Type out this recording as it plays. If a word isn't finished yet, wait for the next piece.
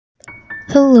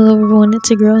Hello everyone, it's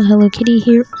your girl Hello Kitty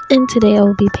here, and today I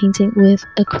will be painting with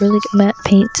acrylic matte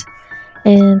paint.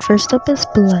 And first up is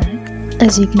black.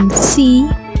 As you can see,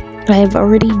 I have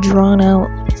already drawn out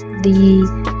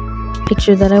the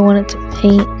picture that I wanted to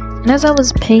paint. And as I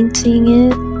was painting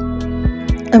it,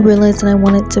 I realized that I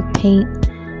wanted to paint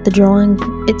the drawing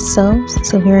itself.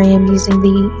 So here I am using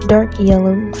the dark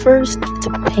yellow first to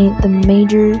paint the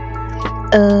major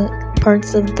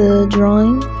parts of the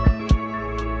drawing.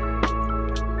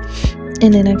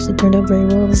 And it actually turned out very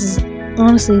well. This is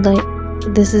honestly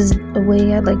this is a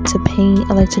way I like to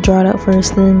paint. I like to draw it out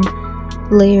first, then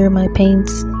layer my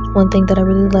paints. One thing that I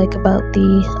really like about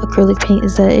the acrylic paint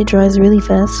is that it dries really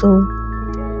fast, so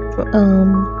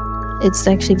it's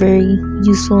actually very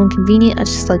useful and convenient. I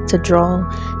just like to draw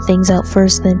things out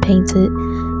first, then paint it,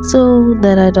 so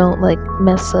that I don't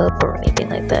mess up or anything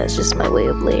like that. It's just my way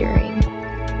of layering.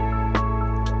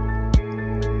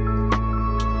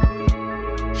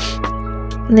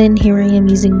 Then here I am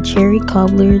using cherry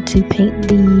cobbler to paint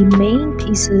the main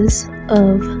pieces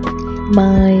of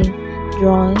my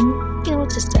drawing,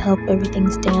 just to help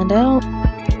everything stand out.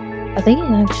 I think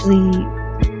it actually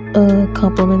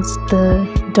complements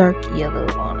the dark yellow,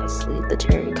 honestly, the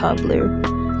cherry cobbler.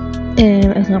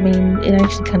 And I mean, it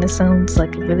actually kind of sounds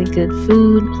like a really good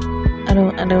food. I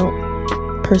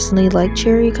don't personally like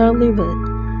cherry cobbler, but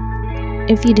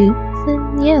if you do,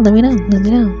 then yeah, let me know.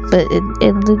 But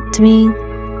it to me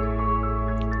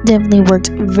definitely worked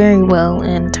very well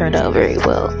and turned out very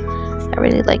well. I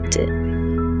really liked it.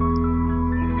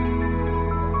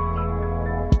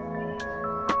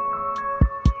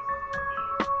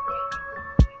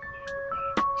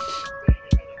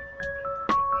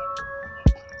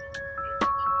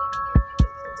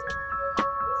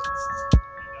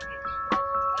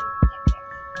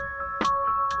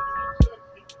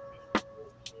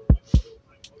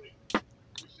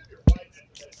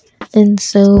 And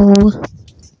so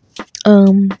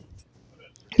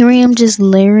here I am just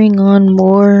layering on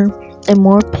more and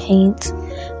more paint.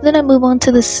 Then I move on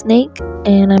to the snake,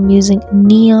 and I'm using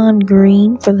neon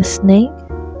green for the snake,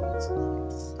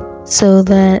 so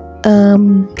that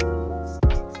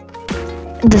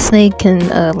the snake can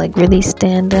really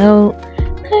stand out.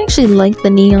 I actually like the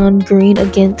neon green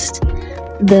against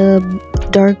the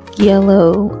dark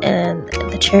yellow and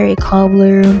the cherry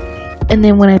cobbler. And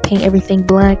then when I paint everything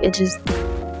black,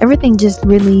 everything just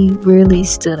really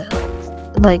stood out.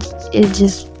 It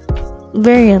just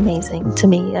very amazing to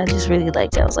me. I just really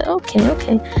liked it. I was like, okay.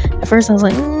 At first I was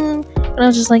like, but I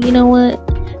was just like, you know what?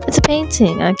 It's a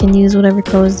painting. I can use whatever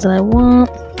colors that I want.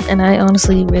 And I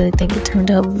honestly really think it turned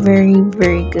out very,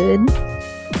 very good.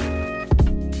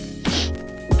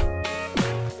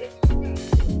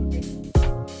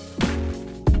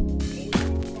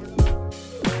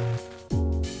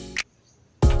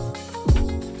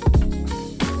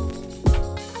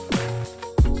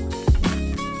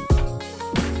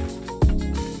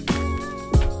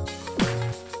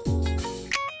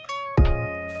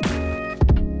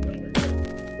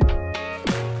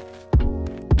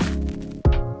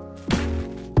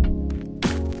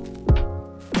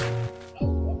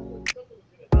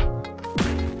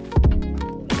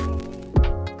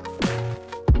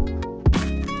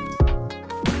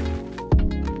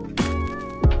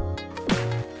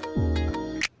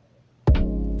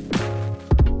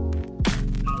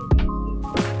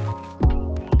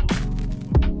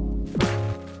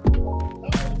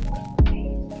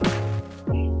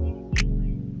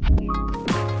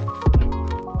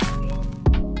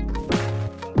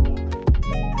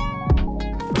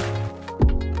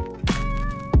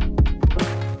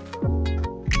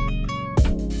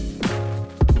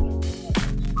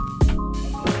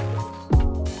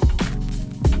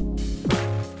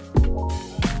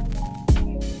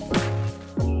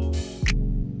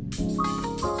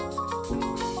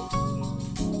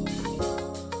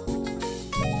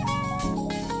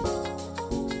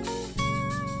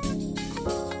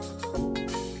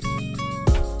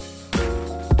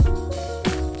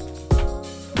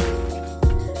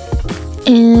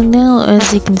 And now,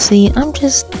 as you can see, I'm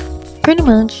just pretty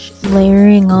much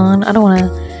layering on. I don't want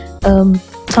to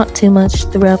talk too much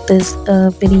throughout this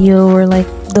video, or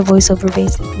the voiceover,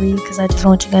 basically, because I just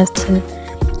want you guys to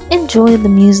enjoy the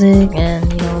music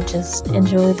and just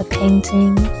enjoy the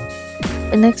painting.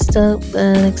 And next up,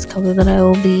 the next color that I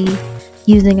will be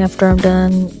using after I'm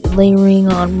done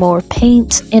layering on more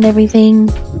paint and everything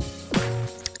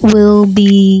will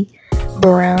be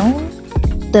brown,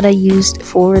 that I used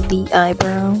for the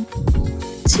eyebrow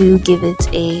to give it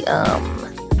a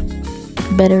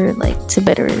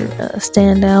better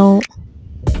stand out.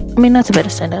 I mean, not to better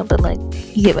stand out, but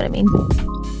you get what I mean.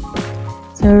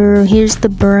 So here's the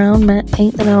brown matte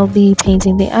paint that I'll be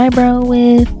painting the eyebrow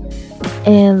with,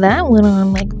 and that went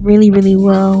on like really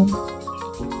well.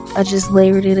 I just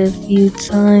layered it a few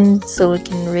times so it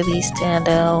can really stand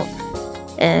out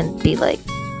and be like,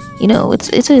 you know, it's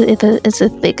a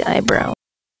thick eyebrow.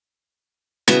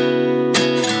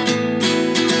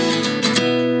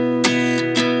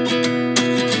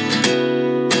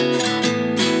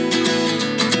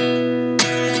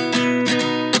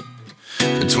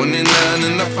 At 29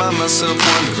 and I find myself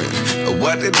wondering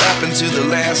what did happen to the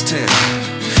last 10.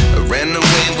 I ran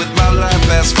away with my life,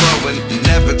 fast forward,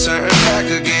 never turn back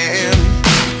again.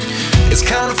 It's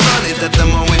kind of funny that the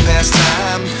more we pass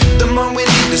time, the more we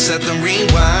need to set the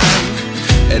rewind.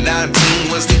 And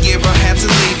 19 was the year I had to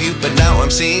leave you, but now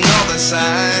I'm seeing all the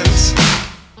signs.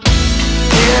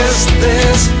 Is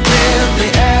this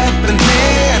really happening?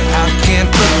 I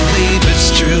can't believe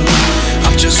it's true.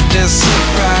 I'm just as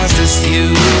surprised as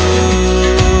you.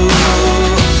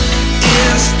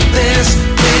 Is this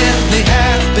really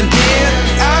happening?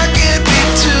 I can't be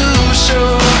too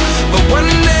sure, but one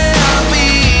day I'll be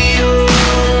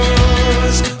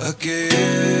yours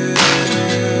again.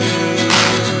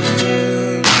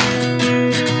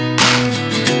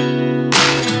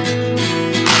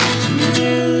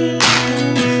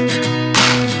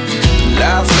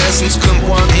 Life lessons come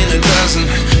one in a dozen,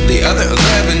 the other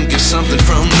 11 give something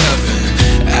from nothing.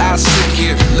 I sit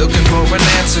here looking for an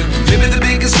answer. Maybe the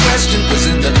biggest question was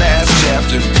in the last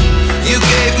chapter. You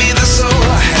gave me the soul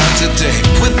I have today.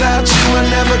 Without you I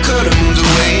never could have moved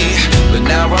away. But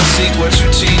now I see what you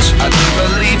teach. I do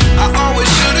believe I always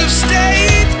should have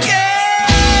stayed.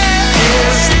 Yeah.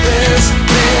 Is this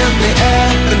really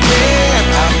happening?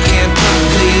 I can't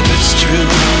believe it's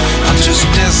true. I'm just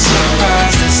as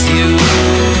surprised as you.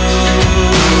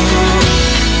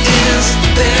 Is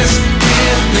this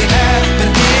really happening?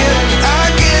 I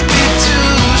can't be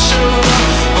too sure,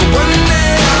 but one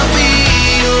day I'll be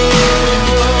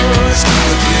yours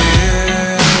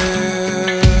again.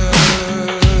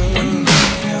 One day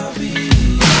I'll be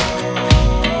yours.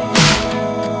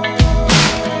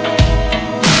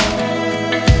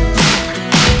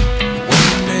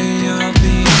 One day I'll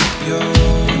be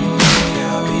yours.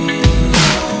 I'll be yours.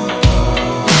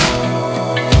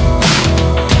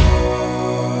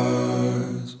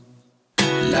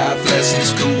 Life lessons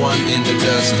come one in a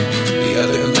dozen, the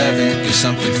other 11 give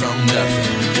something from nothing.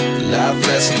 Life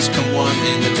lessons come one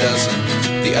in a dozen,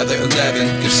 the other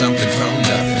 11 give something from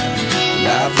nothing.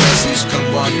 Life lessons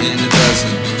come one in a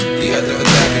dozen, the other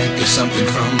 11 give something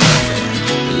from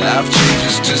nothing. Life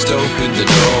changes just open the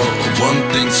door. One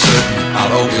thing's certain,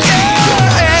 I'll always be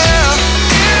yours.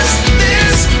 Is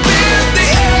this really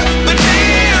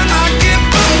happening? I can't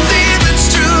believe it's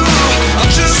true. I'm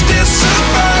just as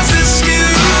surprised as you.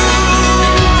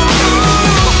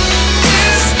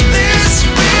 Is this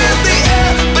really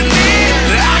happening?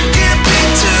 I can't be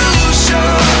too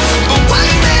sure, but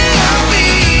one day I'll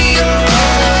be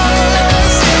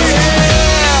yours. Yeah.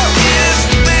 Is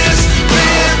this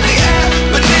really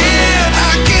happening?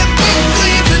 I can't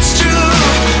believe it's true.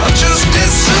 I'm just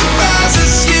as surprised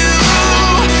as you.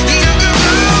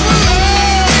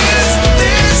 Is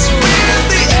this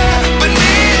really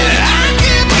happening? I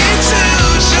can't be too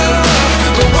sure,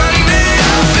 but one day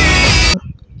I'll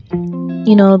be.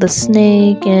 You know, the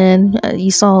snake, and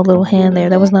you saw a little hand there.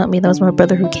 That was not me. That was my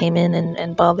brother who came in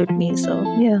and bothered me. So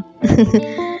yeah,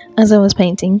 as I was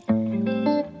painting. And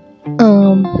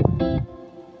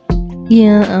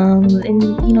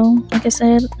you know, like I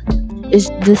said,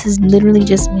 this is literally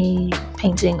just me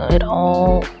painting it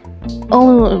all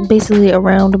basically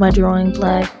around my drawing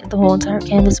black, the whole entire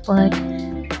canvas black.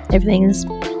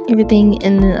 Everything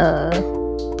in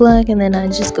black, and then I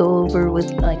just go over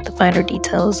with like the finer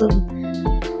details of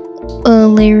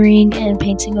layering and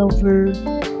painting over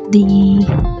the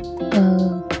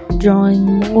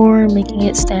drawing more, making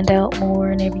it stand out more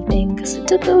and everything, because it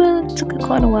took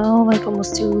quite a while, like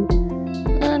almost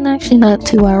actually not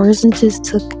 2 hours. It just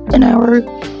took an hour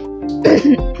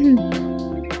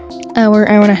hour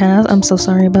and a half. I'm so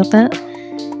sorry about that.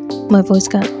 My voice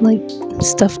got like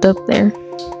stuffed up there.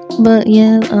 But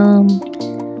yeah,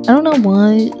 I don't know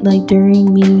why, like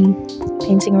during me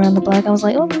painting around the black, I was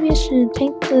like, oh, maybe I should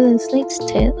paint the snake's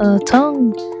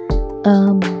tongue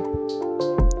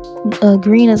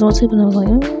green as well too, but I was like,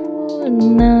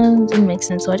 nah, it didn't make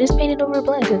sense. So I just painted over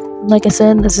black. Like I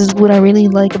said, this is what I really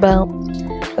like about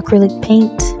acrylic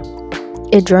paint.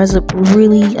 It dries up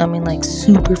really, I mean, like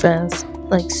super fast,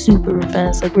 like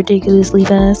ridiculously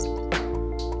fast.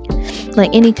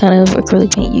 Like any kind of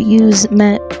acrylic paint you use,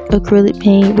 matte acrylic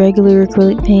paint, regular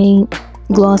acrylic paint,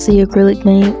 glossy acrylic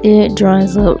paint, it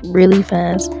dries up really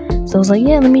fast. So I was like,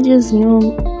 yeah, let me just,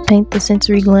 paint the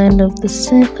sensory gland of the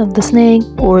snake,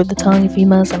 or the tongue if you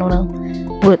must. I don't know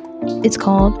what it's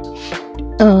called.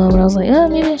 And I was like, oh,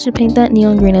 maybe I should paint that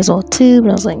neon green as well too. But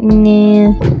I was like,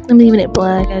 nah, I'm leaving it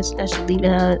black. I should leave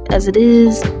it as it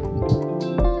is.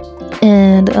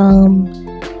 And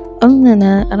other than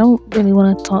that, I don't really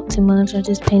want to talk too much. I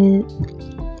just painted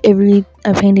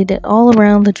it all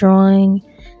around the drawing,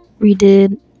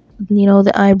 redid,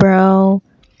 the eyebrow.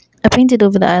 I painted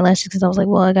over the eyelashes because I was like,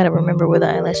 well, I gotta remember where the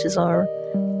eyelashes are.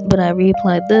 But I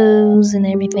reapplied those and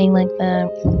everything like that.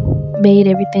 Made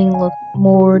everything look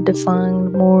more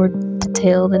defined, more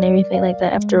detailed, and everything like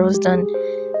that after I was done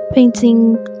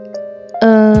painting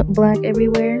black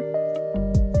everywhere.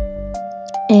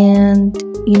 And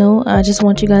I just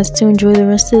want you guys to enjoy the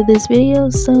rest of this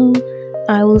video, so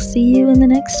I will see you in the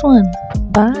next one.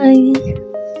 Bye.